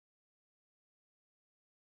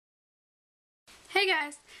Hey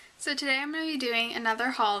guys! So today I'm going to be doing another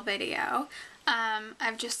haul video.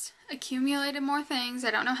 I've just accumulated more things.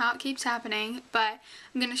 I don't know how it keeps happening, but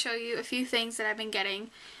I'm going to show you a few things that I've been getting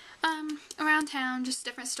around town, just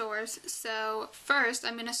different stores. So first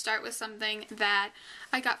I'm going to start with something that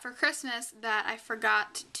I got for Christmas that I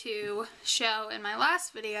forgot to show in my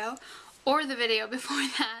last video, or the video before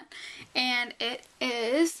that, and it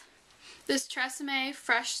is this Tresemme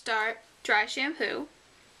Fresh Start Dry Shampoo.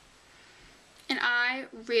 And I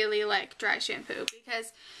really like dry shampoo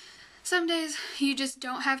because some days you just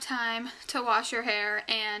don't have time to wash your hair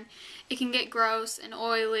and it can get gross and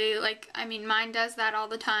oily. Mine does that all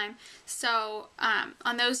the time. So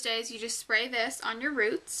on those days you just spray this on your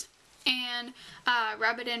roots and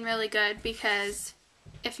rub it in really good, because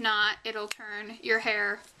if not it'll turn your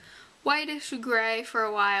hair whitish gray for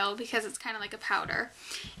a while because it's kind of like a powder.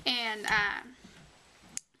 And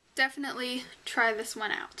definitely try this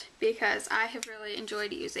one out because I have really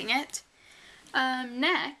enjoyed using it.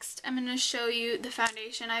 Next, I'm going to show you the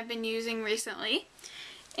foundation I've been using recently,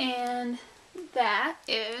 and that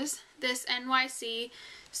is this NYC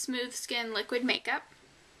Smooth Skin Liquid Makeup,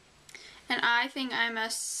 and I think I'm a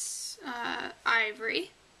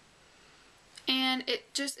Ivory, and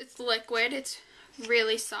it's liquid, it's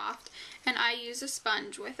really soft, and I use a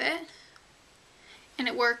sponge with it. And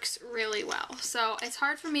it works really well. So it's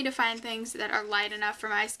hard for me to find things that are light enough for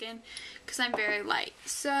my skin because I'm very light.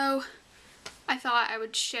 So I thought I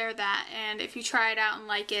would share that, and if you try it out and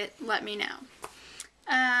like it, let me know.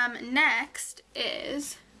 Next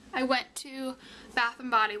is, I went to Bath &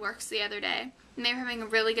 Body Works the other day, and they were having a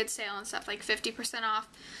really good sale and stuff, like 50% off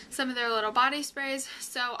some of their little body sprays.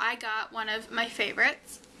 So I got one of my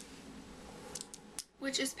favorites,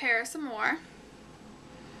 which is Paris Amour.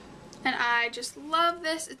 And I just love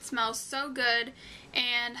this. It smells so good,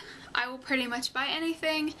 and I will pretty much buy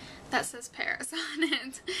anything that says Paris on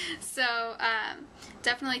it. So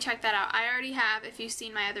definitely check that out. I already have, if you've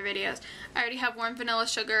seen my other videos, I already have Warm Vanilla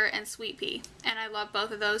Sugar and Sweet Pea, and I love both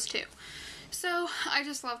of those too. So I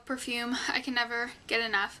just love perfume. I can never get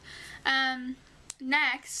enough.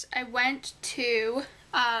 Next, I went to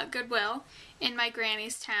Goodwill in my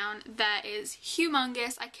granny's town that is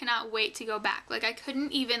humongous. I cannot wait to go back. Like, I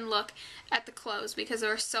couldn't even look at the clothes because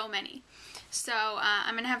there were so many. So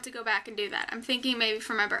I'm gonna have to go back and do that. I'm thinking maybe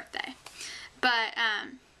for my birthday. But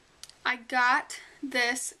I got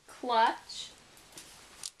this clutch,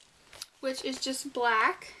 which is just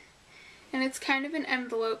black, and it's kind of an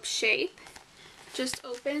envelope shape. Just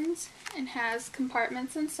opens and has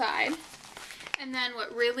compartments inside. And then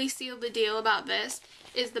what really sealed the deal about this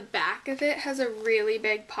is the back of it has a really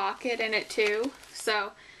big pocket in it too.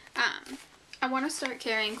 So I want to start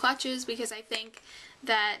carrying clutches because I think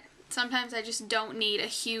that sometimes I just don't need a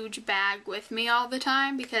huge bag with me all the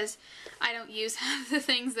time because I don't use half the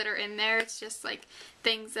things that are in there. It's just like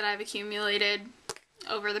things that I've accumulated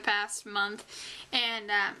over the past month.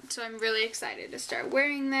 And so I'm really excited to start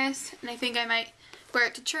wearing this, and I think I might wear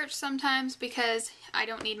it to church sometimes because I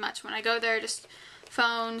don't need much when I go there, just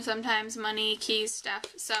phone, sometimes money, keys, stuff.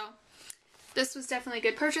 So this was definitely a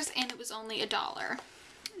good purchase, and it was only $1.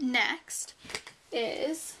 Next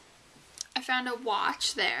is, I found a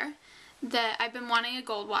watch there that I've been wanting, a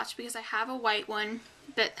gold watch, because I have a white one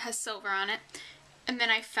that has silver on it. And then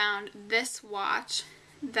I found this watch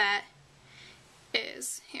that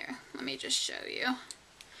is, here, let me just show you.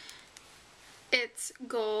 It's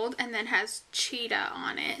gold and then has cheetah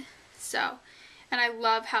on it. So, and I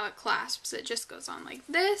love how it clasps. It just goes on like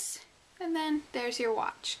this, and then there's your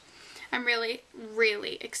watch. I'm really,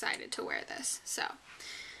 really excited to wear this. So,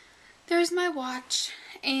 there's my watch,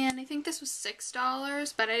 and I think this was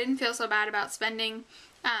 $6, but I didn't feel so bad about spending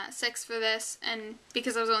 $6 for this, and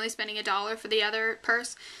because I was only spending $1 for the other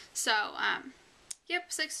purse. So,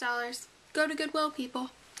 yep, $6. Go to Goodwill,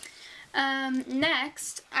 people.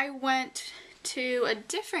 Next, I went to a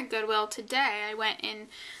different Goodwill today. I went in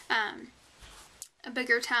a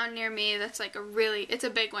bigger town near me that's like it's a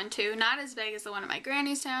big one too. Not as big as the one at my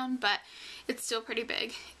granny's town, but it's still pretty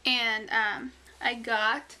big. And I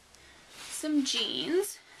got some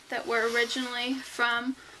jeans that were originally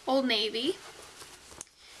from Old Navy,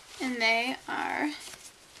 and they are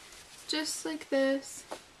just like this,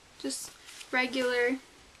 just regular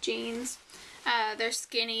jeans. They're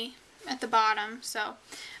skinny at the bottom, so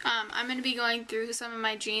I'm going to be going through some of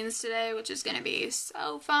my jeans today, which is going to be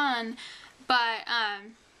so fun, but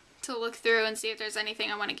to look through and see if there's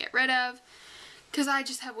anything I want to get rid of, because I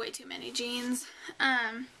just have way too many jeans.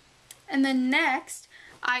 And then next,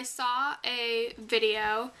 I saw a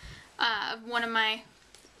video of one of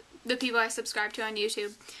the people I subscribe to on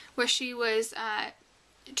YouTube, where she was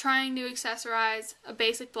trying to accessorize a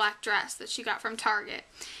basic black dress that she got from Target.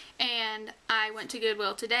 And I went to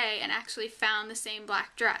Goodwill today and actually found the same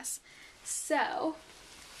black dress. So,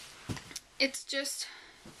 it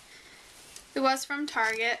was from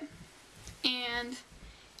Target, and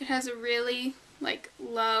it has a really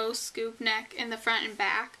low scoop neck in the front and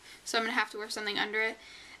back, so I'm going to have to wear something under it.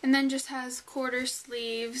 And then just has quarter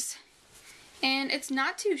sleeves, and it's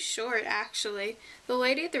not too short actually. The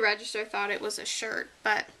lady at the register thought it was a shirt,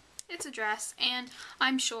 but it's a dress, and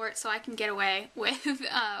I'm short, so I can get away with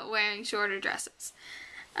wearing shorter dresses.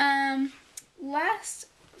 Last,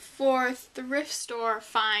 for thrift store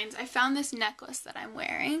finds, I found this necklace that I'm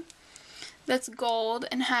wearing that's gold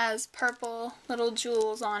and has purple little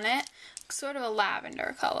jewels on it, sort of a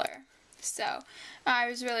lavender color. So I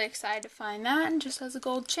was really excited to find that, and just has a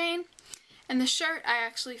gold chain. And the shirt I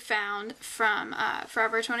actually found from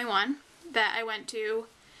Forever 21 that I went to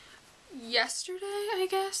yesterday, I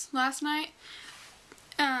guess, last night.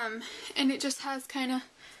 And it just has kind of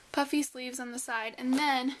puffy sleeves on the side, and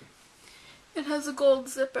then it has a gold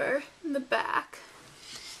zipper in the back.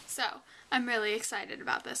 So I'm really excited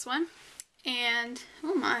about this one. And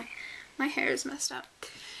oh my hair is messed up.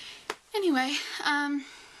 Anyway,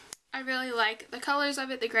 I really like the colors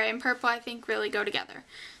of it. The gray and purple I think really go together.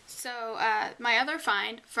 So my other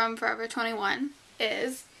find from Forever 21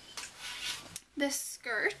 is this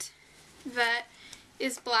skirt that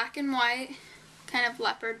is black and white, kind of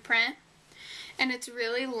leopard print, and it's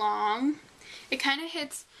really long. It kind of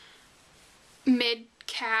hits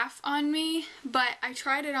mid-calf on me, but I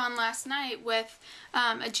tried it on last night with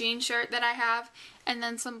a jean shirt that I have, and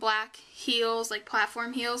then some black heels, like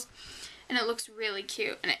platform heels, and it looks really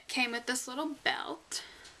cute. And it came with this little belt,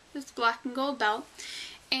 this black and gold belt,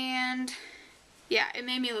 and yeah, it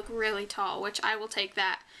made me look really tall, which I will take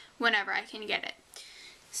that whenever I can get it.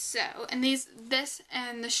 So, and this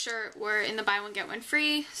and the shirt were in the buy one get one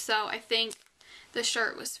free, so I think the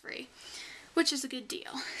shirt was free, which is a good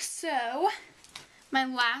deal. So, my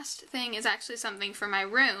last thing is actually something for my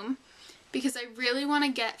room, because I really want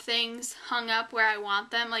to get things hung up where I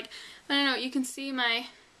want them. Like, I don't know, you can see my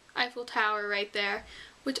Eiffel Tower right there,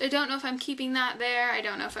 which I don't know if I'm keeping that there. I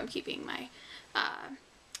don't know if I'm keeping my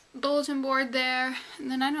bulletin board there, and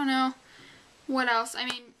then I don't know what else. I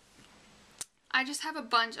mean, I just have a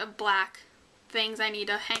bunch of black things I need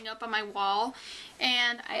to hang up on my wall,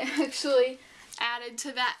 and I actually added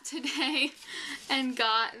to that today and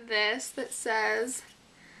got this that says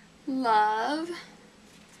love,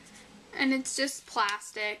 and it's just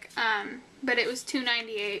plastic, but it was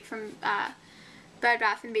 $2.98 from Bed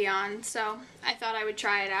Bath & Beyond, so I thought I would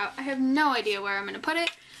try it out. I have no idea where I'm going to put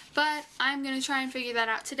it, but I'm going to try and figure that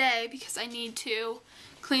out today because I need to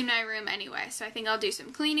clean my room anyway. So I think I'll do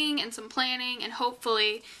some cleaning and some planning and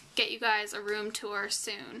hopefully get you guys a room tour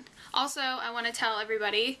soon. Also, I want to tell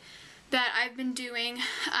everybody that I've been doing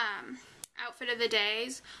outfit of the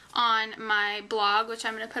days on my blog, which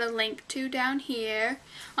I'm going to put a link to down here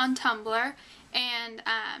on Tumblr, and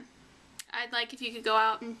I'd like if you could go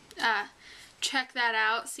out and check that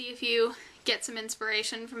out, see if you get some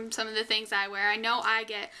inspiration from some of the things I wear. I know I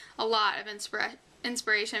get a lot of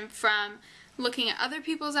inspiration from looking at other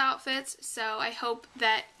people's outfits, so I hope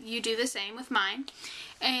that you do the same with mine.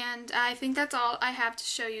 And I think that's all I have to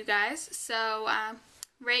show you guys. So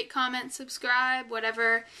rate, comment, subscribe,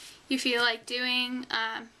 whatever you feel like doing.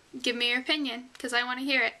 Give me your opinion because I want to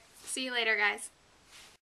hear it. See you later, guys.